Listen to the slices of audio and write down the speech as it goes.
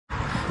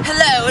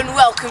Hello and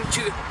welcome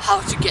to how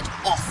to get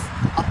off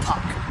a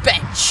park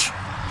bench.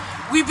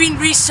 We've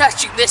been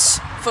researching this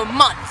for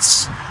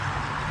months,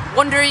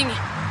 wondering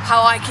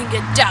how I can get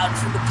down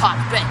from the park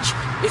bench.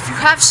 If you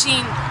have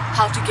seen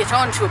how to get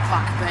onto a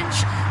park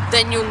bench,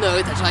 then you'll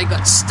know that I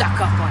got stuck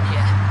up on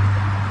here.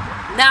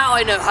 Now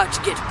I know how to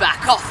get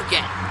back off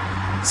again.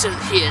 So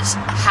here's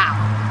how.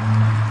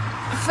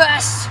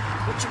 First,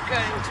 what you're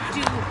going to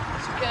do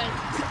is you're going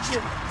to put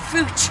your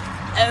foot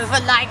over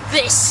like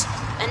this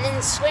and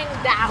then swing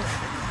down,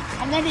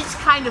 and then it's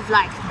kind of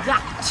like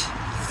that.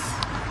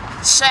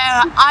 So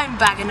I'm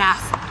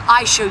Bagonaf.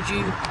 I showed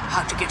you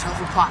how to get off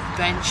a park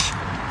bench.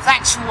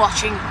 Thanks for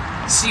watching.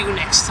 See you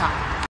next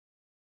time.